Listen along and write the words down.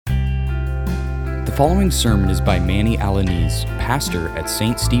The following sermon is by Manny Alaniz, pastor at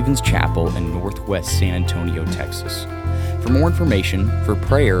St. Stephen's Chapel in Northwest San Antonio, Texas. For more information, for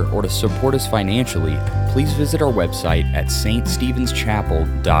prayer, or to support us financially, please visit our website at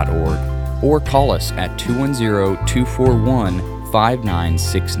ststephenschapel.org or call us at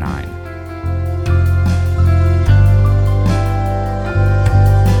 210-241-5969.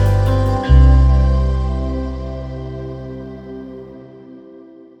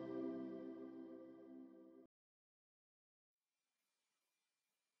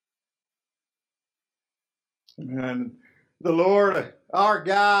 And the Lord, our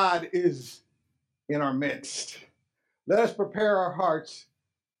God, is in our midst. Let us prepare our hearts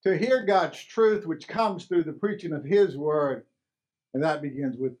to hear God's truth, which comes through the preaching of His word. And that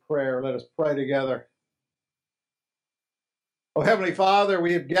begins with prayer. Let us pray together. Oh, Heavenly Father,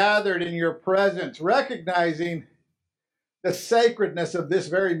 we have gathered in your presence, recognizing the sacredness of this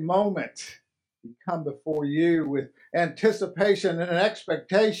very moment. We come before you with anticipation and an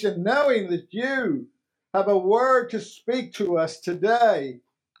expectation, knowing that you have a word to speak to us today.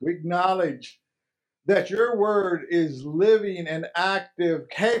 We acknowledge that your word is living and active,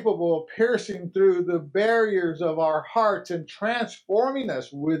 capable of piercing through the barriers of our hearts and transforming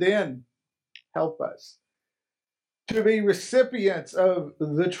us within. Help us to be recipients of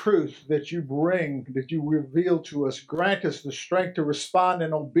the truth that you bring, that you reveal to us. Grant us the strength to respond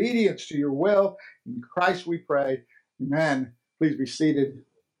in obedience to your will. In Christ we pray. Amen. Please be seated.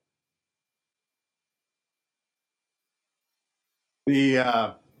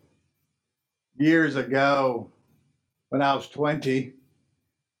 Years ago, when I was 20,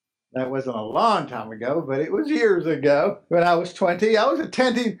 that wasn't a long time ago, but it was years ago. When I was 20, I was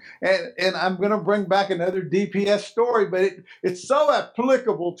attending, and I'm going to bring back another DPS story, but it's so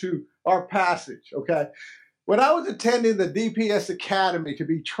applicable to our passage, okay? When I was attending the DPS Academy to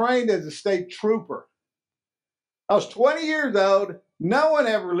be trained as a state trooper, I was 20 years old. No one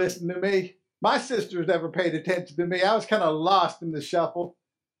ever listened to me. My sisters never paid attention to me. I was kind of lost in the shuffle,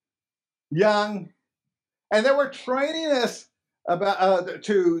 young. And they were training us about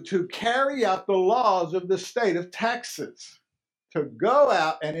to carry out the laws of the state of Texas, to go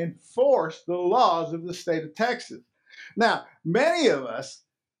out and enforce the laws of the state of Texas. Now, many of us,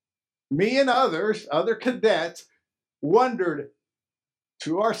 me and others, other cadets, wondered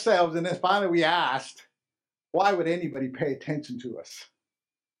to ourselves, and then finally we asked, why would anybody pay attention to us?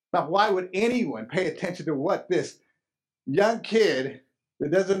 Now, why would anyone pay attention to what this young kid that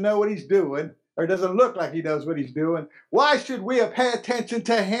doesn't know what he's doing, or doesn't look like he knows what he's doing, why should we pay attention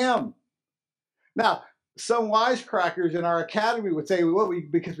to him? Now, some wisecrackers in our academy would say, well,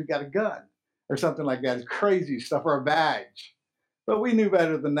 because we got a gun or something like that. It's crazy stuff, or a badge. But we knew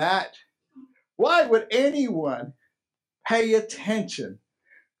better than that. Why would anyone pay attention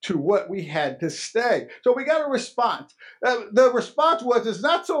to what we had to say? So we got a response. The response was, it's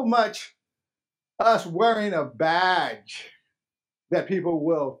not so much us wearing a badge that people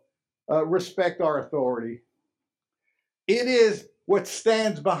will respect our authority. It is what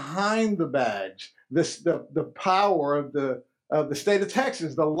stands behind the badge, the power of the state of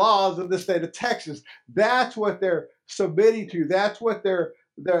Texas, the laws of the state of Texas. That's what they're submitting to. That's what they're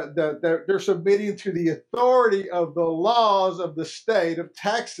submitting to, the authority of the laws of the state of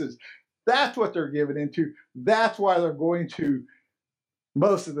Texas. That's what they're giving into. That's why they're going to,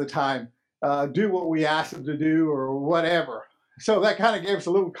 most of the time, do what we ask them to do or whatever. So that kind of gave us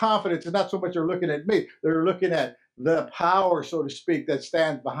a little confidence, and not so much they're looking at me. They're looking at the power, so to speak, that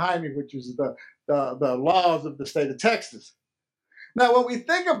stands behind me, which is the laws of the state of Texas. Now, when we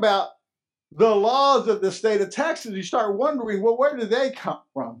think about the laws of the state of Texas, you start wondering, well, where do they come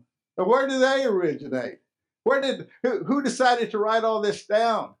from? Or where do they originate? Who decided to write all this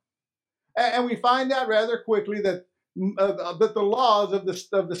down? And we find out rather quickly that the laws of the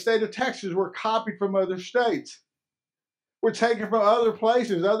state of Texas were copied from other states. Were taken from other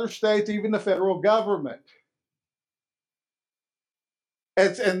places, other states, even the federal government.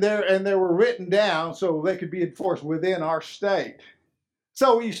 And they were written down so they could be enforced within our state.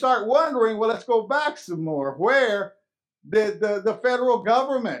 So you start wondering, well, let's go back some more. Where did the federal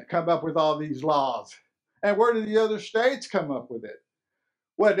government come up with all these laws? And where did the other states come up with it?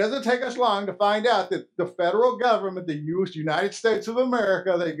 Well, it doesn't take us long to find out that the federal government, the United States of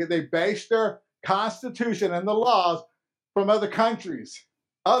America, they based their Constitution and the laws from other countries,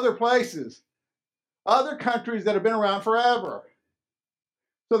 other places, other countries that have been around forever.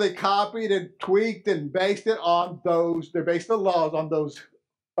 So they copied and tweaked and based it on those. They based the laws on those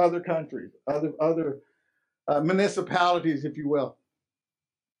other countries, other municipalities, if you will.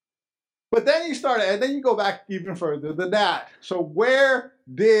 But then you go back even further than that. So where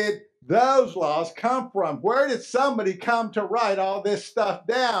did those laws come from? Where did somebody come to write all this stuff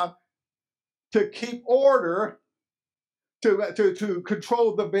down to keep order, to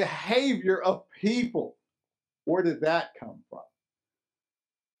control the behavior of people? Where did that come from?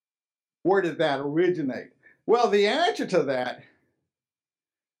 Where did that originate? Well, the answer to that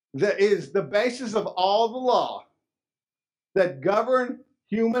is the basis of all the law that govern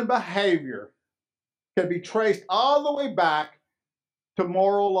human behavior can be traced all the way back to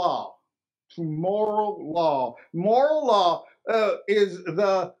moral law. To moral law. Moral law is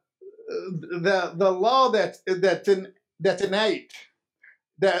the law that's innate,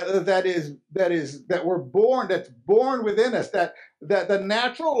 that we're born, that's born within us, that the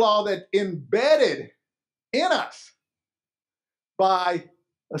natural law that's embedded in us by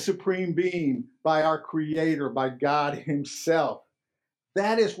a supreme being, by our Creator, by God Himself.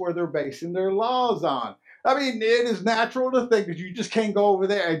 That is where they're basing their laws on. I mean, it is natural to think that you just can't go over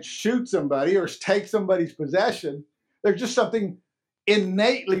there and shoot somebody or take somebody's possession. There's just something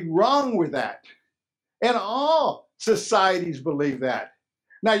innately wrong with that. And all societies believe that.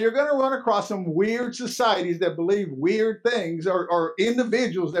 Now, you're going to run across some weird societies that believe weird things, or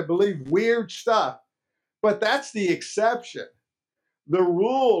individuals that believe weird stuff, but that's the exception. The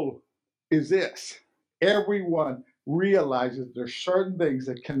rule is this: everyone realizes there's certain things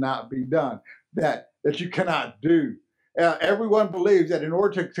that cannot be done, that you cannot do. Everyone believes that in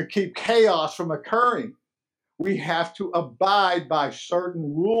order to keep chaos from occurring, we have to abide by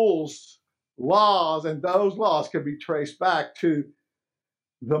certain rules, laws, and those laws can be traced back to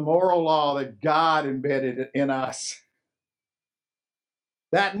the moral law that God embedded in us.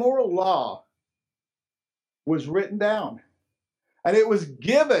 That moral law was written down, and it was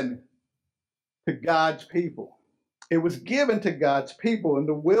given to God's people. It was given to God's people in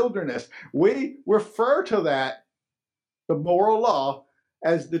the wilderness. We refer to that, the moral law,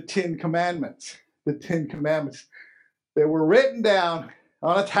 as the Ten Commandments. The Ten Commandments. They were written down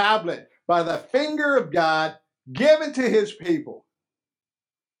on a tablet by the finger of God, given to His people.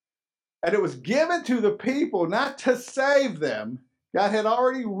 And it was given to the people not to save them. God had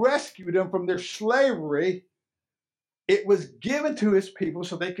already rescued them from their slavery. It was given to His people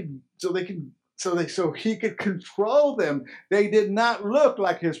so He could control them. They did not look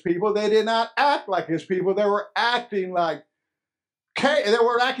like His people. They did not act like His people. They were acting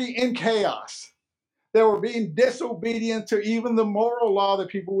in chaos. They were being disobedient to even the moral law that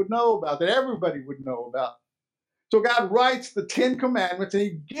people would know about, that everybody would know about. So God writes the Ten Commandments and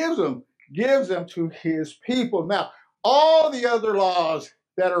He gives them to His people. Now, all the other laws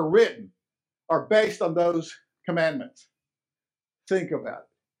that are written are based on those commandments. Think about it.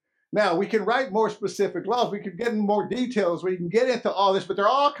 Now, we can write more specific laws. We can get in more details. We can get into all this, but they're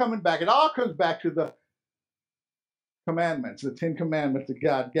all coming back. It all comes back to the commandments, the Ten Commandments that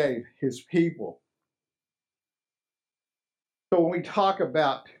God gave His people. So when we talk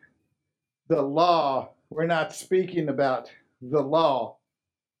about the law, we're not speaking about the law.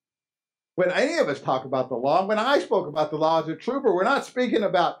 When any of us talk about the law, when I spoke about the law as a trooper, we're not speaking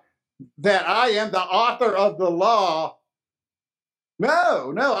about that I am the author of the law.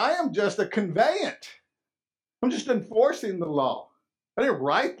 No, I am just a conveyant. I'm just enforcing the law. I didn't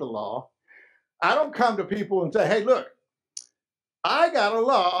write the law. I don't come to people and say, hey, look, I got a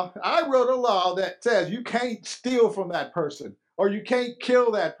law. I wrote a law that says you can't steal from that person or you can't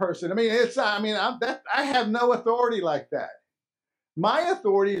kill that person. I have no authority like that. My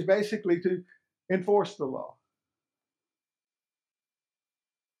authority is basically to enforce the law.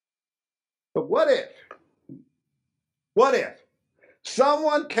 But what if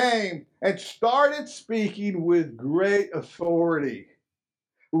someone came and started speaking with great authority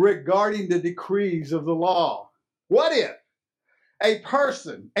regarding the decrees of the law? What if a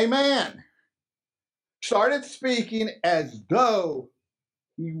person, a man, started speaking as though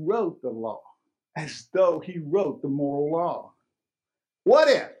he wrote the law, as though he wrote the moral law? What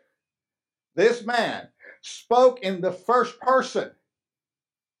if this man spoke in the first person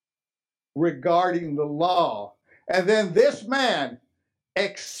regarding the law, and then this man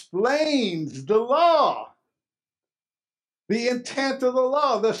explains the law, the intent of the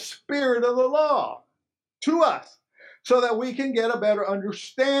law, the spirit of the law to us, so that we can get a better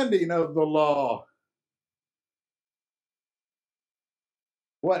understanding of the law?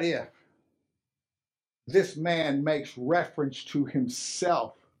 What if this man makes reference to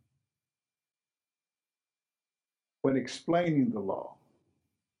himself when explaining the law,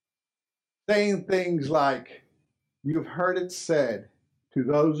 saying things like, you've heard it said to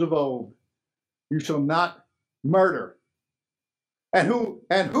those of old, you shall not murder. And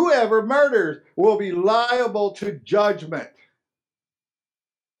whoever murders will be liable to judgment.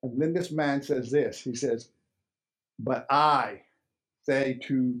 And then this man says this. He says, but I say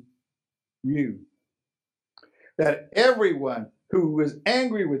to you that everyone who is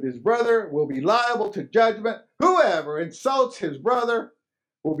angry with his brother will be liable to judgment. Whoever insults his brother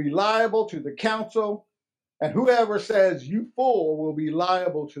will be liable to the council, and whoever says, you fool, will be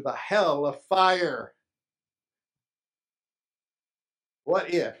liable to the hell of fire.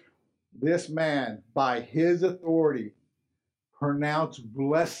 What if this man, by his authority, pronounced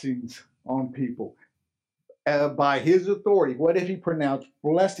blessings on people? By his authority, what if he pronounced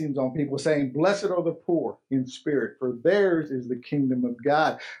blessings on people, saying, blessed are the poor in spirit, for theirs is the kingdom of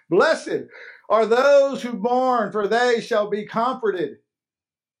God. Blessed are those who mourn, for they shall be comforted.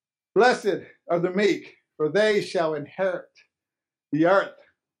 Blessed are the meek, for they shall inherit the earth,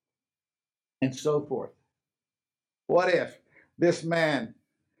 and so forth. What if this man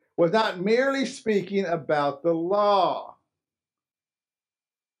was not merely speaking about the law?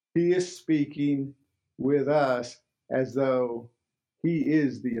 He is speaking with us as though he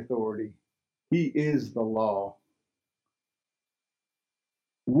is the authority. He is the law.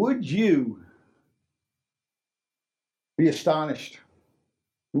 Would you be astonished?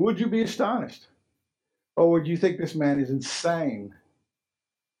 Would you be astonished? Or would you think this man is insane?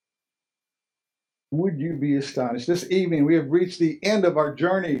 Would you be astonished? This evening, we have reached the end of our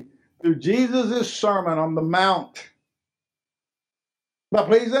journey through Jesus' Sermon on the Mount. Now,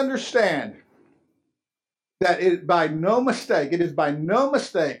 please understand that it is by no mistake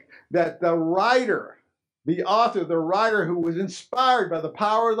that the writer, the author, the writer who was inspired by the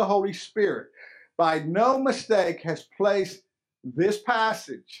power of the Holy Spirit, by no mistake has placed this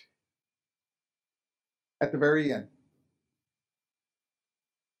passage at the very end.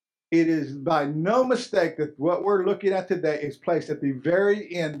 It is by no mistake that what we're looking at today is placed at the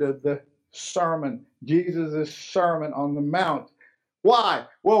very end of the sermon, Jesus' Sermon on the Mount. Why?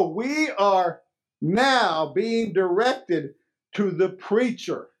 Well, we are now being directed to the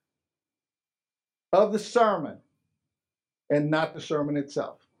preacher of the sermon and not the sermon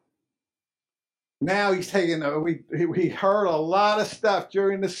itself. Now he's taking, we heard a lot of stuff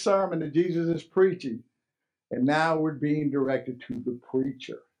during the sermon that Jesus is preaching, and now we're being directed to the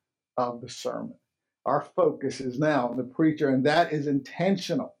preacher of the sermon. Our focus is now on the preacher, and that is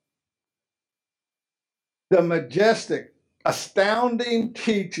intentional. The majestic, astounding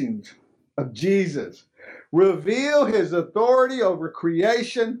teachings of Jesus reveal his authority over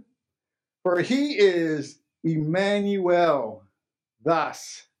creation, for he is Immanuel.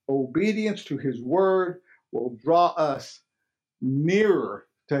 Thus, obedience to his word will draw us nearer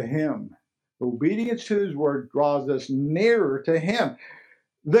to him. Obedience to his word draws us nearer to him.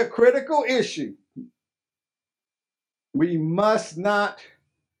 The critical issue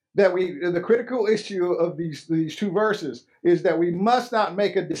the critical issue of these two verses is that we must not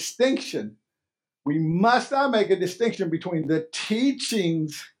make a distinction. We must not make a distinction between the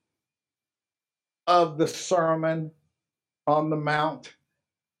teachings of the Sermon on the Mount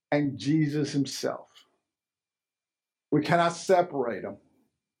and Jesus himself. We cannot separate them.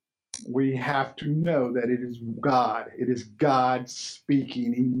 We have to know that it is God. It is God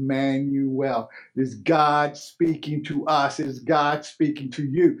speaking, Immanuel. It is God speaking to us. It is God speaking to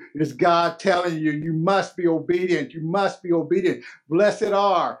you. It is God telling you, you must be obedient. You must be obedient. Blessed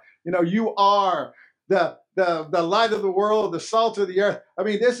are, you are the light of the world, the salt of the earth. I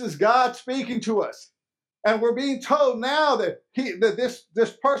mean, this is God speaking to us. And we're being told now that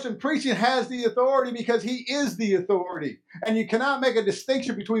this person preaching has the authority because he is the authority. And you cannot make a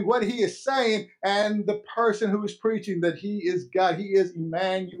distinction between what he is saying and the person who is preaching, that he is God. He is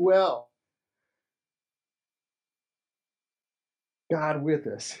Immanuel. God with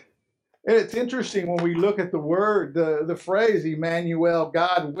us. And it's interesting when we look at the word, the phrase Immanuel,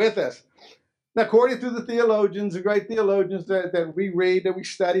 God with us. Now, according to the theologians, the great theologians that we read, that we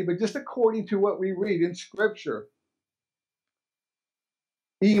study, but just according to what we read in Scripture,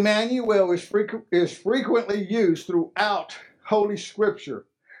 Immanuel is frequently used throughout Holy Scripture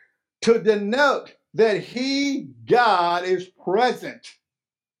to denote that he, God, is present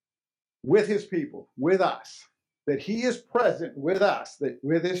with his people, with us. That he is present with us,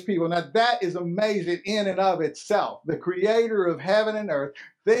 with his people. Now, that is amazing in and of itself. The creator of heaven and earth,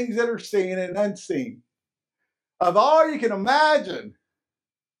 things that are seen and unseen, of all you can imagine,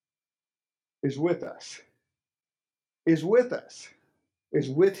 is with us. Is with us. Is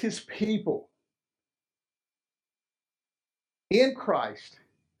with his people. In Christ,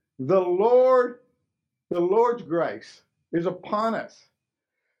 the Lord's grace is upon us.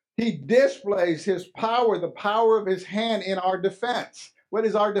 He displays his power, the power of his hand in our defense. What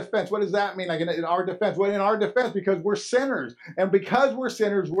is our defense? What does that mean? Like in our defense? Well, in our defense, because we're sinners. And because we're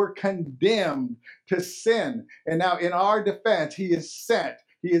sinners, we're condemned to sin. And now in our defense, he is sent.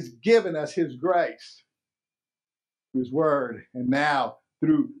 He has given us his grace, his word. And now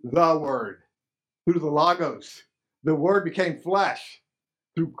through the word, through the Logos, the word became flesh.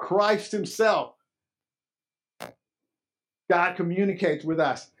 Through Christ himself, God communicates with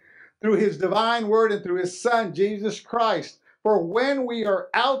us through his divine word and through his son, Jesus Christ. For when we are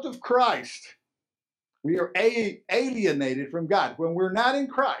out of Christ, we are alienated from God. When we're not in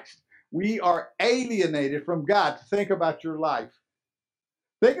Christ, we are alienated from God. Think about your life.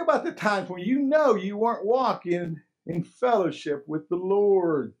 Think about the times when you know you weren't walking in fellowship with the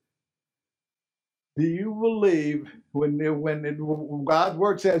Lord. Do you believe when God's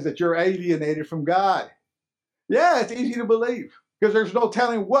word says that you're alienated from God? Yeah, it's easy to believe because there's no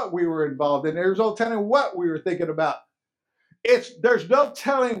telling what we were involved in. There's no telling what we were thinking about. There's no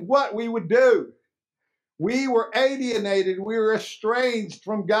telling what we would do. We were alienated. We were estranged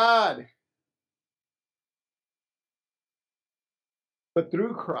from God. But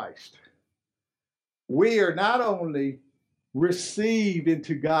through Christ, we are not only received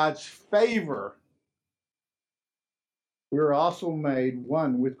into God's favor, we are also made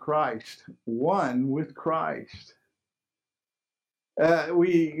one with Christ. One with Christ.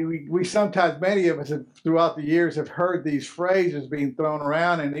 We sometimes, many of us have, throughout the years, have heard these phrases being thrown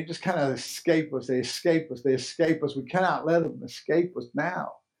around, and they just kind of escape us. They escape us. They escape us. We cannot let them escape us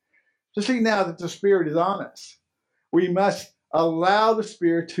now. So see now that the Spirit is on us, we must allow the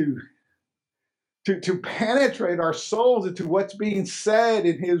Spirit to penetrate our souls into what's being said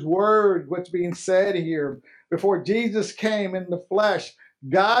in his word, what's being said here. Before Jesus came in the flesh,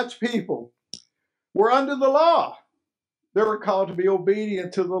 God's people were under the law. They were called to be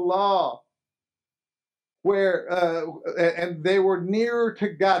obedient to the law, and they were nearer to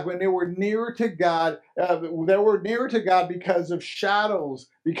God. When they were nearer to God, they were nearer to God because of shadows,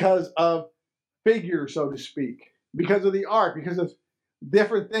 because of figures, so to speak, because of the ark, because of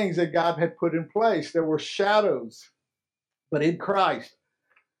different things that God had put in place. There were shadows, but in Christ,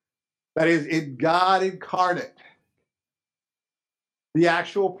 that is, in God incarnate, the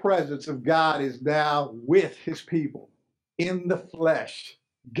actual presence of God is now with his people. In the flesh,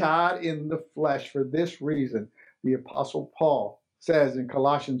 God in the flesh. For this reason, the Apostle Paul says in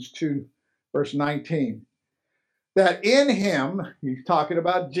Colossians 2, verse 19, that in him, he's talking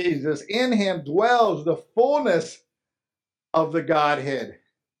about Jesus, in him dwells the fullness of the Godhead,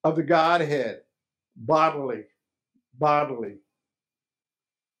 bodily.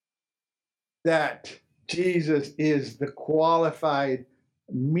 That Jesus is the qualified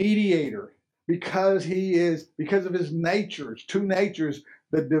mediator. Because of his natures, two natures,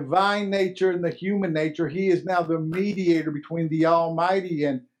 the divine nature and the human nature, he is now the mediator between the Almighty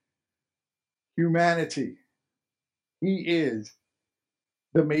and humanity. He is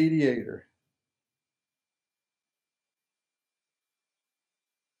the mediator.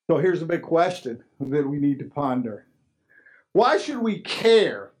 So here's the big question that we need to ponder. Why should we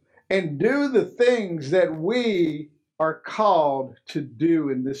care and do the things that we are called to do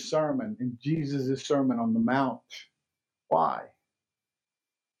in this sermon, in Jesus' Sermon on the Mount? Why?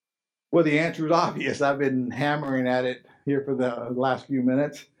 Well, the answer is obvious. I've been hammering at it here for the last few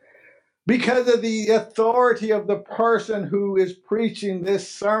minutes. Because of the authority of the person who is preaching this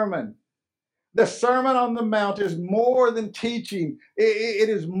sermon. The Sermon on the Mount is more than teaching. It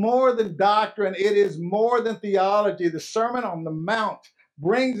is more than doctrine. It is more than theology. The Sermon on the Mount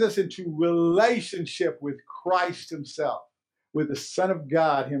brings us into relationship with Christ himself, with the Son of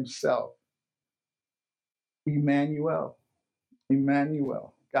God himself. Immanuel,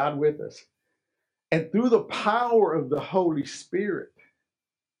 God with us. And through the power of the Holy Spirit,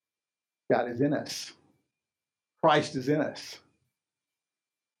 God is in us. Christ is in us.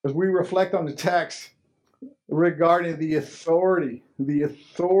 As we reflect on the text regarding the authority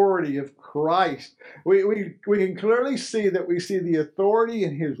of Christ, we can clearly see that we see the authority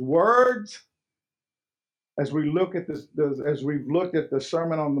in his words as we look at this, as we've looked at the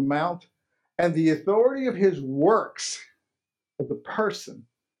Sermon on the Mount, and the authority of his works, of the person,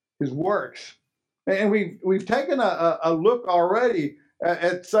 his works. And we've taken a look already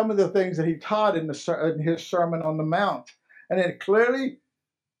at some of the things that he taught in his Sermon on the Mount, and it clearly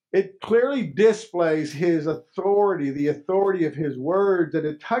displays his authority, the authority of his words, and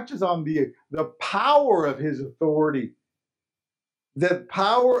it touches on the power of his authority, the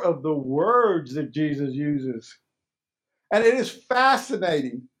power of the words that Jesus uses. And it is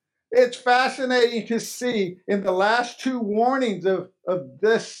fascinating. It's fascinating to see in the last two warnings of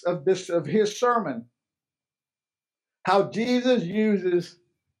his sermon how Jesus uses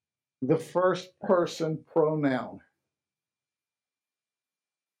the first person pronoun.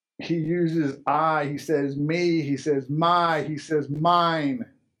 He uses I, he says me, he says my, he says mine.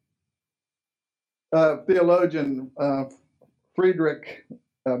 Theologian Friedrich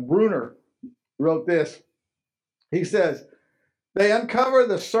Brunner wrote this. He says, they uncover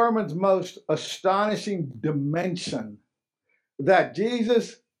the sermon's most astonishing dimension, that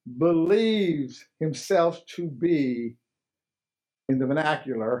Jesus believes himself to be, in the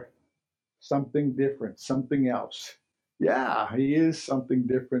vernacular, something different, something else. Yeah, he is something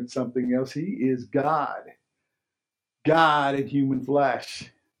different, something else. He is God, God in human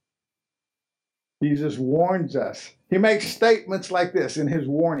flesh. Jesus warns us. He makes statements like this in his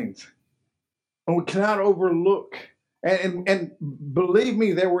warnings, and we cannot overlook. And believe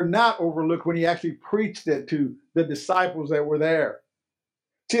me, they were not overlooked when he actually preached it to the disciples that were there.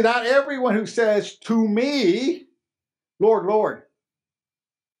 See, not everyone who says to me, Lord, Lord,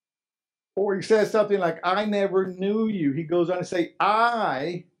 or he says something like, I never knew you. He goes on to say,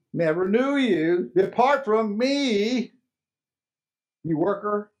 I never knew you. Depart from me, you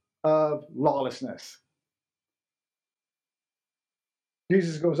worker of lawlessness.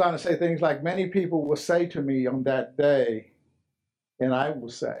 Jesus goes on to say things like, many people will say to me on that day, and I will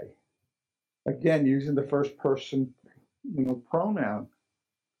say, again, using the first person, pronoun.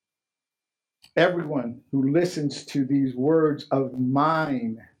 Everyone who listens to these words of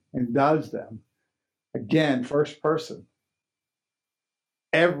mine and does them, again, first person.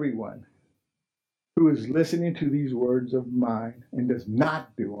 Everyone who is listening to these words of mine and does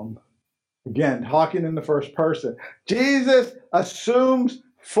not do them, again, talking in the first person. Jesus assumes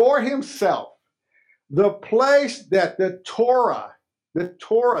for himself the place that the Torah,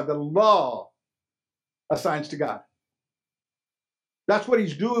 the law, assigns to God. That's what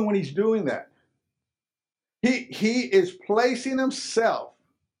he's doing when he's doing that. He is placing himself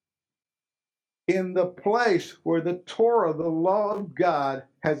in the place where the Torah, the law of God,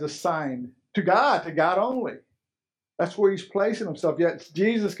 has assigned to God only. That's where he's placing himself. Yet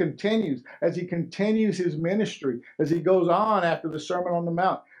Jesus continues, as he continues his ministry, as he goes on after the Sermon on the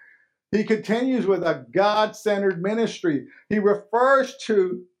Mount. He continues with a God-centered ministry. He refers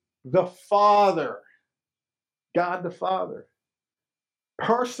to the Father, God the Father.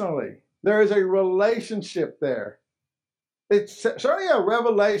 Personally, there is a relationship there. It's certainly a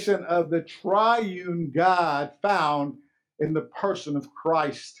revelation of the triune God found in the person of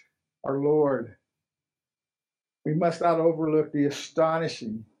Christ, our Lord. We must not overlook the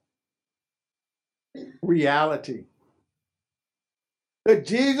astonishing reality that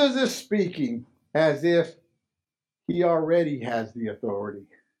Jesus is speaking as if he already has the authority.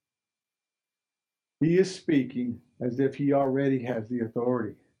 He is speaking as if he already has the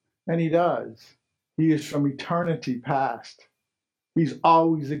authority. And he does. He is from eternity past. He's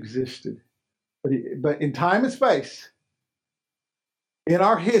always existed. But in time and space, in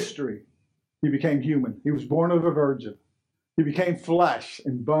our history, he became human. He was born of a virgin. He became flesh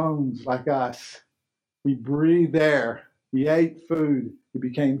and bones like us. He breathed air. He ate food. He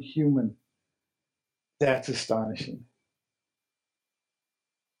became human. That's astonishing.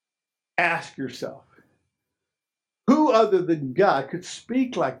 Ask yourself, who other than God could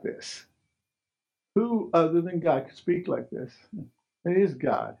speak like this? Who other than God could speak like this? It is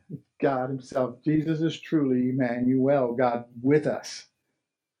God. It's God himself. Jesus is truly Immanuel, God with us.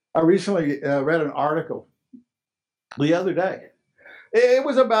 I recently read an article the other day. It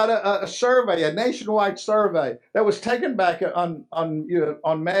was about a survey, a nationwide survey that was taken back on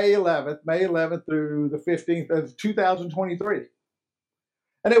May 11th through the 15th of 2023.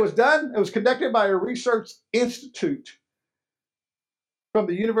 And it was conducted by a research institute from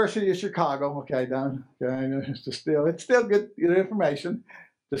the University of Chicago. Okay, Don. Okay, it's still good information.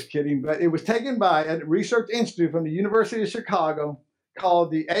 Just kidding. But it was taken by a research institute from the University of Chicago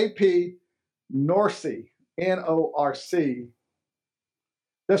called the AP NORC, NORC.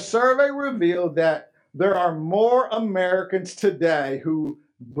 The survey revealed that there are more Americans today who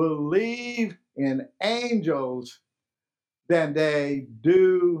believe in angels than they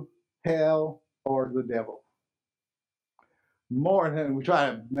do hell or the devil. More, and we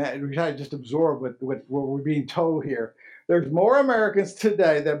try to just absorb what we're being told here. There's more Americans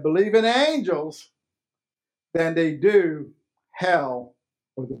today that believe in angels than they do hell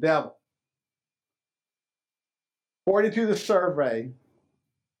or the devil. According to the survey,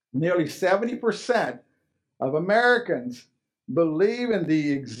 nearly 70% of Americans believe in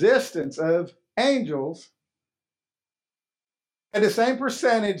the existence of angels, and the same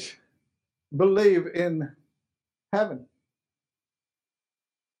percentage believe in heaven.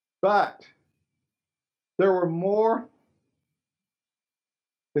 But there were more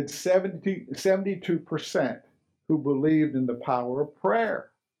than 72% who believed in the power of prayer.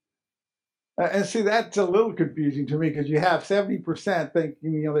 And see, that's a little confusing to me because you have 70%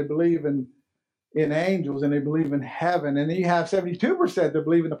 thinking, they believe in angels and they believe in heaven. And then you have 72% that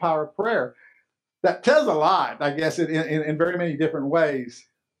believe in the power of prayer. That tells a lot, I guess, in very many different ways.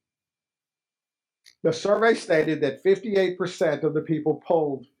 The survey stated that 58% of the people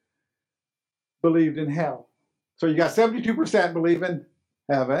polled believed in hell. So you got 72% believe in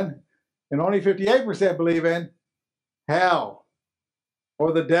heaven, and only 58% believe in hell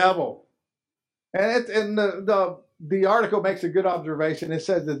or the devil. And the article makes a good observation. It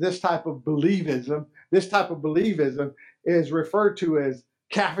says that this type of believism is referred to as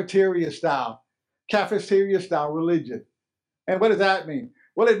cafeteria style religion. And what does that mean?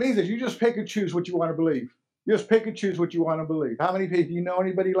 What it means is you just pick and choose what you want to believe. You just pick and choose what you want to believe. How many people, do you know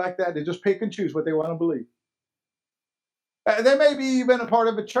anybody like that? They just pick and choose what they want to believe. They may be even a part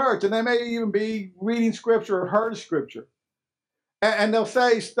of a church, and they may even be reading scripture or heard scripture. And they'll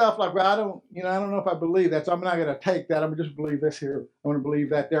say stuff like, well, I don't know if I believe that, so I'm not going to take that. I'm going to just believe this here. I'm going to believe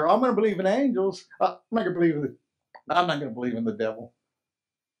that there. I'm going to believe in angels. I'm not going to believe in the devil.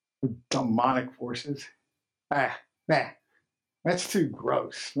 Demonic forces. That's too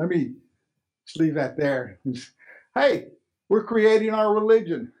gross. Let me just leave that there. Hey, we're creating our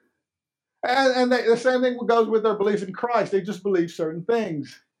religion. And the same thing goes with their belief in Christ. They just believe certain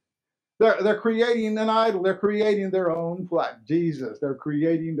things. They're creating an idol. They're creating their own Jesus. They're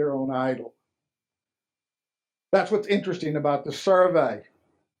creating their own idol. That's what's interesting about the survey.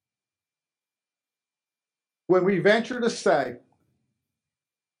 When we venture to say,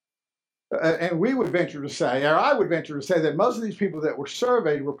 and we would venture to say, or I would venture to say that most of these people that were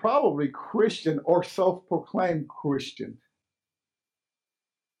surveyed were probably Christian or self-proclaimed Christian.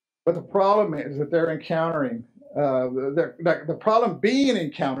 But the problem is that they're encountering, the problem being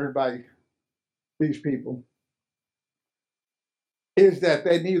encountered by these people is that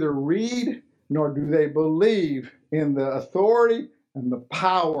they neither read nor do they believe in the authority and the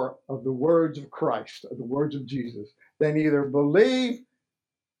power of the words of Christ, of the words of Jesus. They neither believe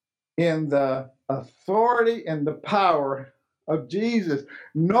in the authority and the power of Jesus,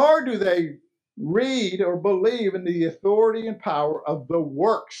 nor do they read or believe in the authority and power of the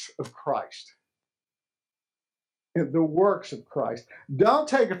works of Christ. The works of Christ. Don't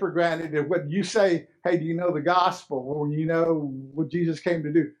take it for granted that when you say, hey, do you know the gospel, or you know what Jesus came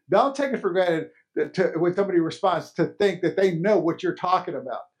to do? Don't take it for granted when somebody responds to think that they know what you're talking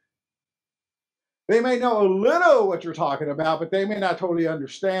about. They may know a little what you're talking about, but they may not totally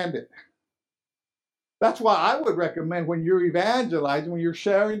understand it. That's why I would recommend when you're evangelizing, when you're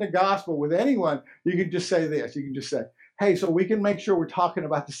sharing the gospel with anyone, you can just say this. You can just say, hey, so we can make sure we're talking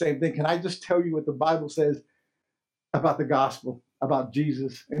about the same thing. Can I just tell you what the Bible says about the gospel, about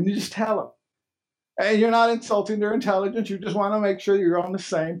Jesus? And you just tell them. And you're not insulting their intelligence. You just want to make sure you're on the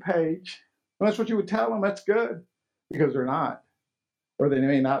same page. And that's what you would tell them. That's good, because they're not, or they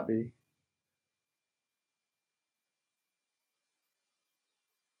may not be.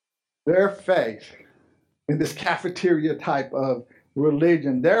 Their faith in this cafeteria type of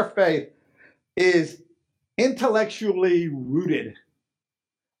religion, their faith is intellectually rooted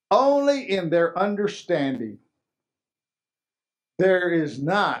only in their understanding. It is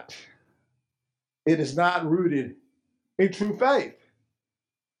not rooted in true faith.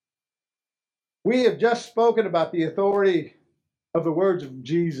 We have just spoken about the authority of the words of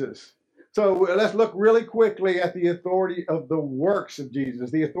Jesus. So let's look really quickly at the authority of the works of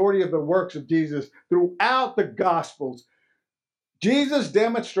Jesus, the authority of the works of Jesus throughout the Gospels. Jesus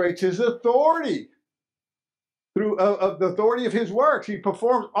demonstrates his authority of the authority of his works. He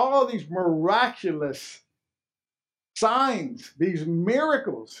performs all these miraculous signs, these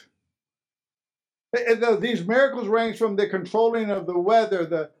miracles. These miracles range from the controlling of the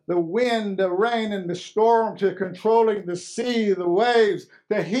weather, the wind, the rain, and the storm, to controlling the sea, the waves,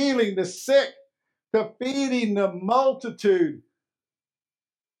 to healing the sick, to feeding the multitude,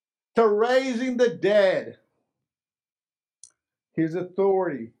 to raising the dead. His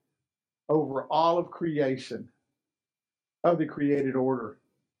authority over all of creation, of the created order.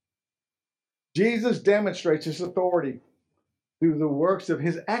 Jesus demonstrates his authority through the works of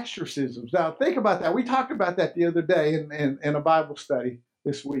his exorcisms. Now, think about that. We talked about that the other day in a Bible study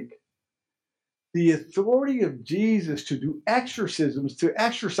this week. The authority of Jesus to do exorcisms, to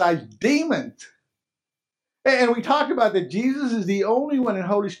exorcise demons. And we talked about that Jesus is the only one in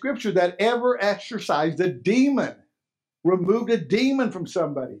Holy Scripture that ever exorcised a demon, removed a demon from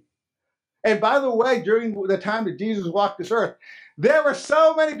somebody. And by the way, during the time that Jesus walked this earth, There were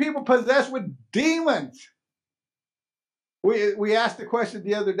so many people possessed with demons. We asked the question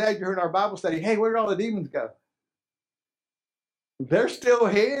the other day during our Bible study, hey, where did all the demons go? They're still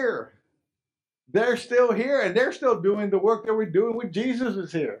here. They're still here, and they're still doing the work that we're doing when Jesus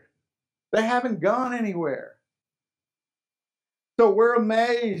is here. They haven't gone anywhere. So we're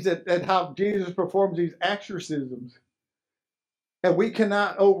amazed at how Jesus performs these exorcisms. And we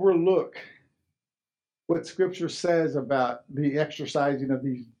cannot overlook what Scripture says about the exorcising of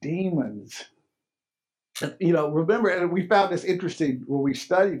these demons. You know, remember, and we found this interesting when we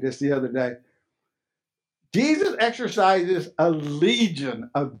studied this the other day. Jesus exorcises a legion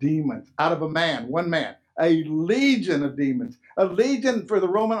of demons out of a man, one man. A legion of demons. A legion for the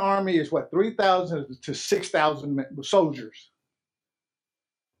Roman army is what, 3,000 to 6,000 soldiers.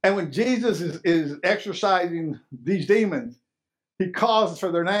 And when Jesus is exorcising these demons, he calls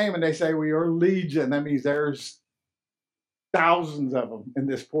for their name and they say, we are legion. That means there's thousands of them in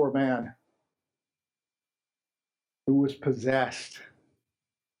this poor man who was possessed.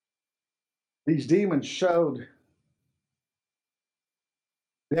 These demons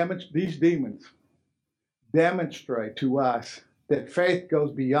these demons demonstrate to us that faith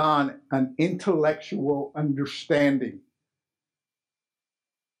goes beyond an intellectual understanding.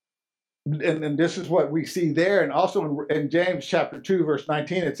 And this is what we see there. And also in James chapter 2, verse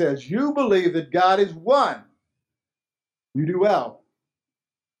 19, it says, you believe that God is one. You do well.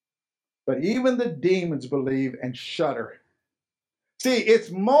 But even the demons believe and shudder. See, it's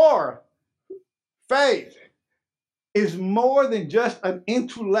more. Faith is more than just an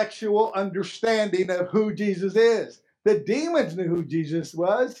intellectual understanding of who Jesus is. The demons knew who Jesus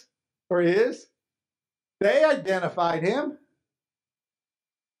was or is. They identified him.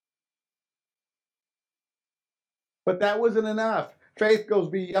 But that wasn't enough. Faith goes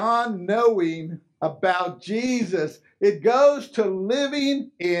beyond knowing about Jesus. It goes to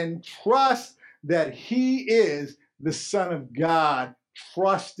living in trust that he is the Son of God,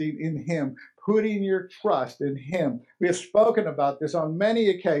 trusting in him, putting your trust in him. We have spoken about this on many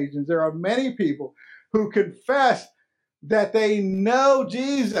occasions. There are many people who confess that they know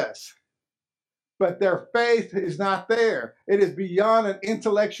Jesus, but their faith is not there. It is beyond an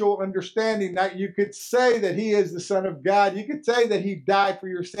intellectual understanding that you could say that he is the Son of God. You could say that he died for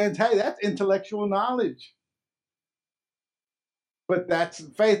your sins. Hey, that's intellectual knowledge. But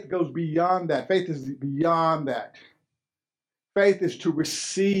faith goes beyond that. Faith is beyond that. Faith is to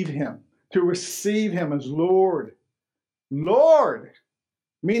receive him as Lord. Lord,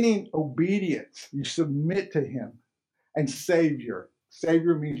 meaning obedience. You submit to him. And Savior.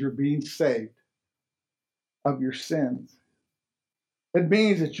 Savior means you're being saved of your sins. It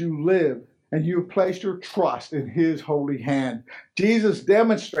means that you live and you have placed your trust in his holy hand. Jesus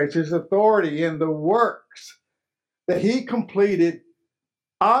demonstrates his authority in the works that he completed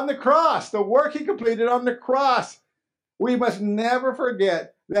on the cross. The work he completed on the cross. We must never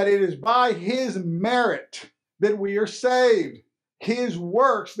forget that it is by his merit that we are saved. His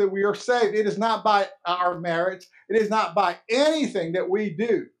works that we are saved. It is not by our merits. It is not by anything that we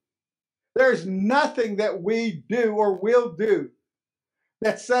do. There's nothing that we do or will do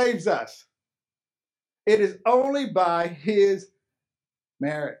that saves us. It is only by his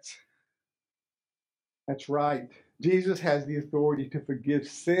merits. That's right. Jesus has the authority to forgive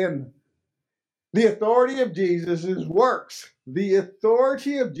sin. The authority of Jesus' works. The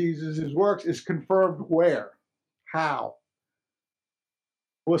authority of Jesus' works is confirmed where? How?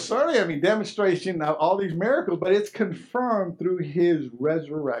 Well, certainly, demonstration of all these miracles, but it's confirmed through his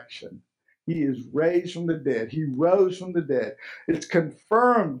resurrection. He is raised from the dead. He rose from the dead. It's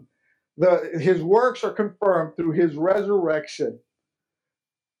confirmed. His works are confirmed through his resurrection,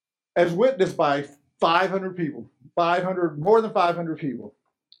 as witnessed by 500 people, more than 500 people.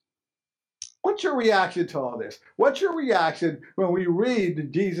 What's your reaction to all this? What's your reaction when we read to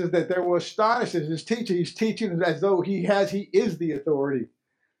Jesus that they were astonished at his teaching? He's teaching as though he is the authority.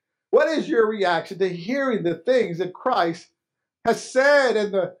 What is your reaction to hearing the things that Christ has said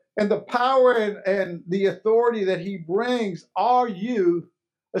and the power and the authority that he brings? Are you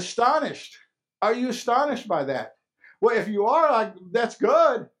astonished? Are you astonished by that? Well, if you are, that's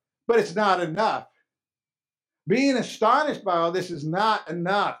good, but it's not enough. Being astonished by all this is not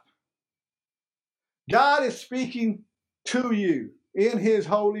enough. God is speaking to you in his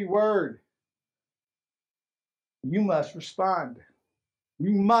holy word. You must respond.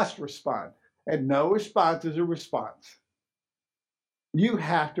 You must respond. And no response is a response. You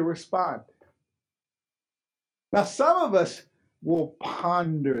have to respond. Now, some of us will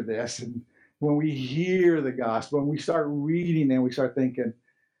ponder this, and when we hear the gospel, when we start reading and we start thinking,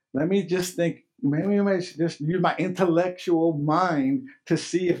 let me just think maybe I may just use my intellectual mind to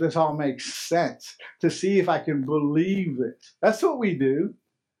see if this all makes sense, to see if I can believe this. That's what we do.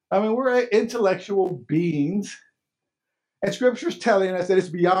 I mean, we're intellectual beings, and Scripture's telling us that it's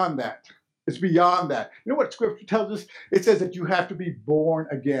beyond that. It's beyond that. You know what Scripture tells us? It says that you have to be born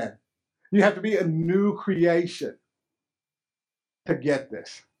again. You have to be a new creation to get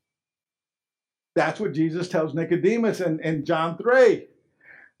this. That's what Jesus tells Nicodemus in John 3.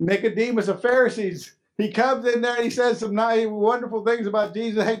 Nicodemus, a Pharisee, he comes in there and he says some nice, wonderful things about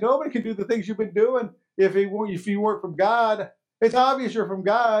Jesus. Hey, nobody can do the things you've been doing if you weren't from God. It's obvious you're from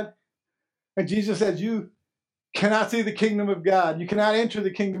God. And Jesus says, you cannot see the kingdom of God. You cannot enter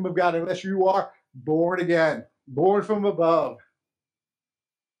the kingdom of God unless you are born again, born from above.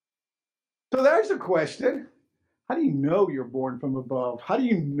 So there's the question. How do you know you're born from above? How do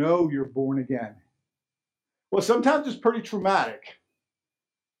you know you're born again? Well, sometimes it's pretty traumatic.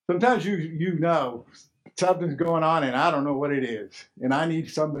 Sometimes you know something's going on and I don't know what it is. And I need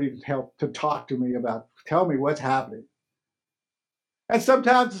somebody to help to talk to me about, tell me what's happening. And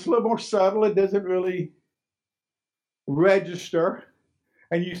sometimes it's a little more subtle. It doesn't really register.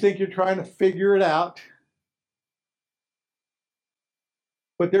 And you think you're trying to figure it out.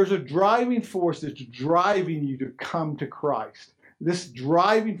 But there's a driving force that's driving you to come to Christ. This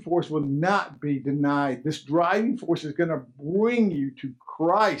driving force will not be denied. This driving force is going to bring you to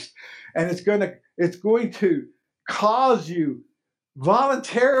Christ. And it's going to cause you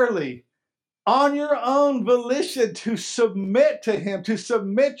voluntarily, on your own volition, to submit to Him, to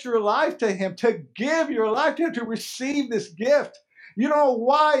submit your life to Him, to give your life to Him, to receive this gift. You don't know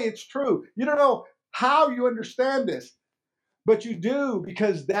why it's true. You don't know how you understand this. But you do,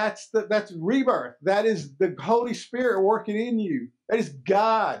 because that's rebirth. That is the Holy Spirit working in you. That is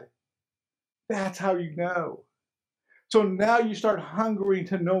God. That's how you know. So now you start hungering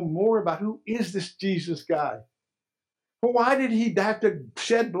to know more about who is this Jesus guy? Well, why did He have to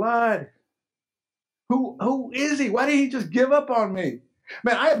shed blood? Who is He? Why did He just give up on me?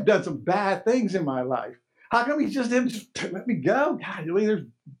 Man, I have done some bad things in my life. How come He just didn't let me go? God, there's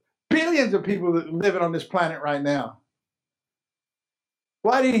billions of people that living on this planet right now.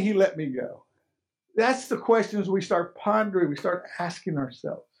 Why didn't He let me go? That's the questions we start pondering, we start asking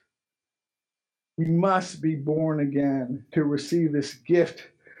ourselves. We must be born again to receive this gift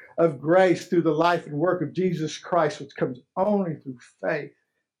of grace through the life and work of Jesus Christ, which comes only through faith.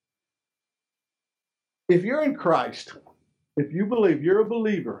 If you're in Christ, if you believe, you're a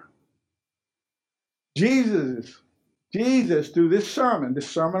believer. Jesus, through this Sermon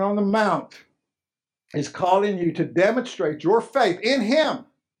on the Mount, is calling you to demonstrate your faith in Him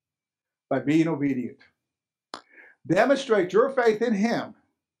by being obedient. Demonstrate your faith in Him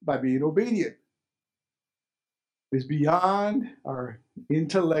by being obedient. It's beyond our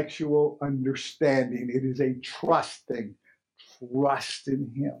intellectual understanding. It is a trust thing. Trust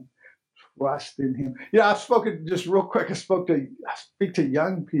in Him. Trust in Him. You know, I've spoken, just real quick, I speak to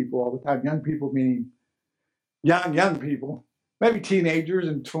young people all the time. Young people meaning young people. Maybe teenagers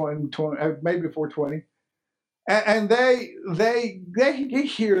and 20, maybe before 20. And they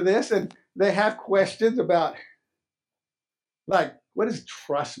hear this and they have questions about, like, what does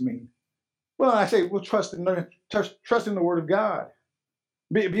trust mean? Well, I say, well, trust in the Word of God.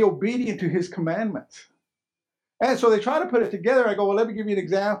 Be obedient to His commandments. And so they try to put it together. I go, well, let me give you an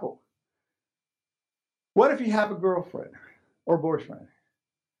example. What if you have a girlfriend or boyfriend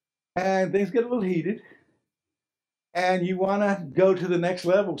and things get a little heated and you want to go to the next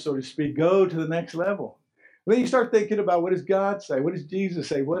level, so to speak, go to the next level? Then you start thinking about, what does God say? What does Jesus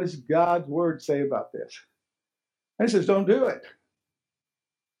say? What does God's Word say about this? And He says, don't do it.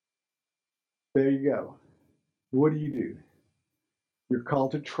 There you go. What do? You're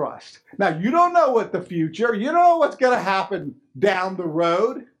called to trust. Now, you don't know what the future, you don't know what's going to happen down the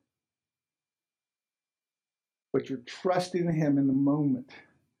road, but you're trusting Him in the moment,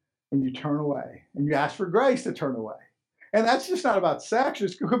 and you turn away, and you ask for grace to turn away. And that's just not about sex.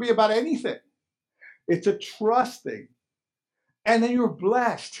 It could be about anything. It's a trusting. And then you're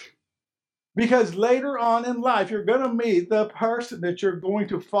blessed. Because later on in life, you're going to meet the person that you're going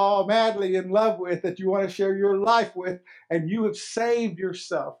to fall madly in love with, that you want to share your life with, and you have saved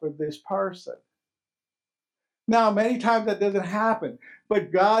yourself for this person. Now, many times that doesn't happen,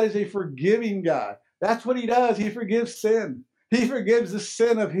 but God is a forgiving God. That's what He does. He forgives sin. He forgives the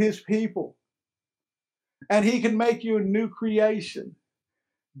sin of His people. And He can make you a new creation.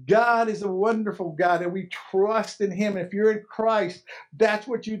 God is a wonderful God, and we trust in Him. If you're in Christ, that's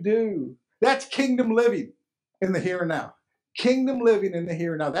what you do. That's kingdom living in the here and now. Kingdom living in the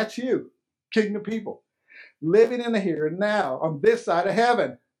here and now. That's you, kingdom people. Living in the here and now on this side of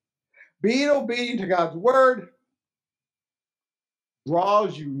heaven. Being obedient to God's word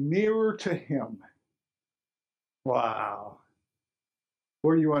draws you nearer to him. Wow.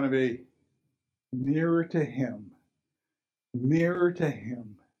 Where do you want to be? Nearer to him. Nearer to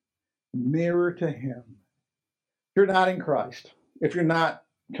him. Nearer to him. If you're not in Christ, if you're not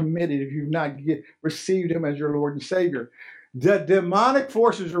committed, if you've not received him as your Lord and Savior, the demonic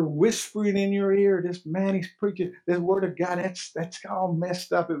forces are whispering in your ear. This man, he's preaching this word of God. That's all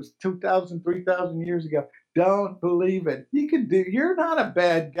messed up. It was 2,000, 3,000 years ago. Don't believe it. You're not a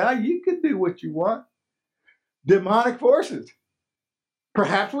bad guy. You can do what you want. Demonic forces.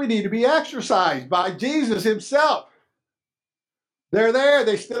 Perhaps we need to be exorcised by Jesus himself. They're there.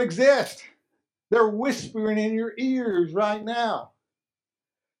 They still exist. They're whispering in your ears right now.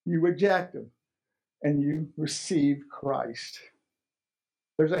 You reject them and you receive Christ.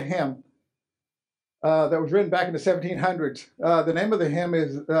 There's a hymn that was written back in the 1700s. The name of the hymn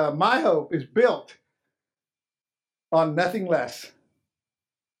is My Hope is Built on Nothing Less.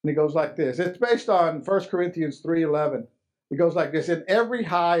 And it goes like this. It's based on 1 Corinthians 3:11. It goes like this. In every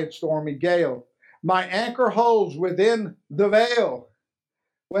high and stormy gale, my anchor holds within the veil.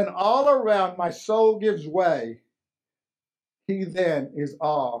 When all around my soul gives way, he then is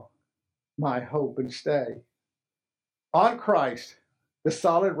all my hope and stay. On Christ, the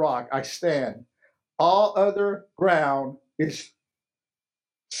solid rock, I stand. All other ground is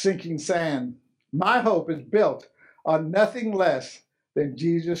sinking sand. My hope is built on nothing less than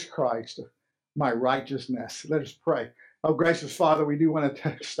Jesus Christ, my righteousness. Let us pray. Oh, gracious Father, we do want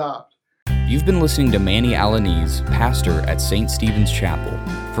to stop. You've been listening to Manny Alaniz, pastor at St. Stephen's Chapel.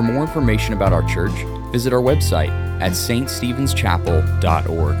 For more information about our church, visit our website at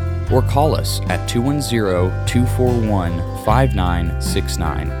ststephenschapel.org or call us at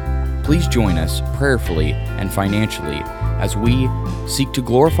 210-241-5969. Please join us prayerfully and financially as we seek to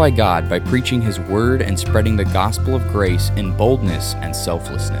glorify God by preaching His Word and spreading the gospel of grace in boldness and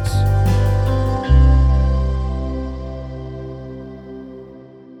selflessness.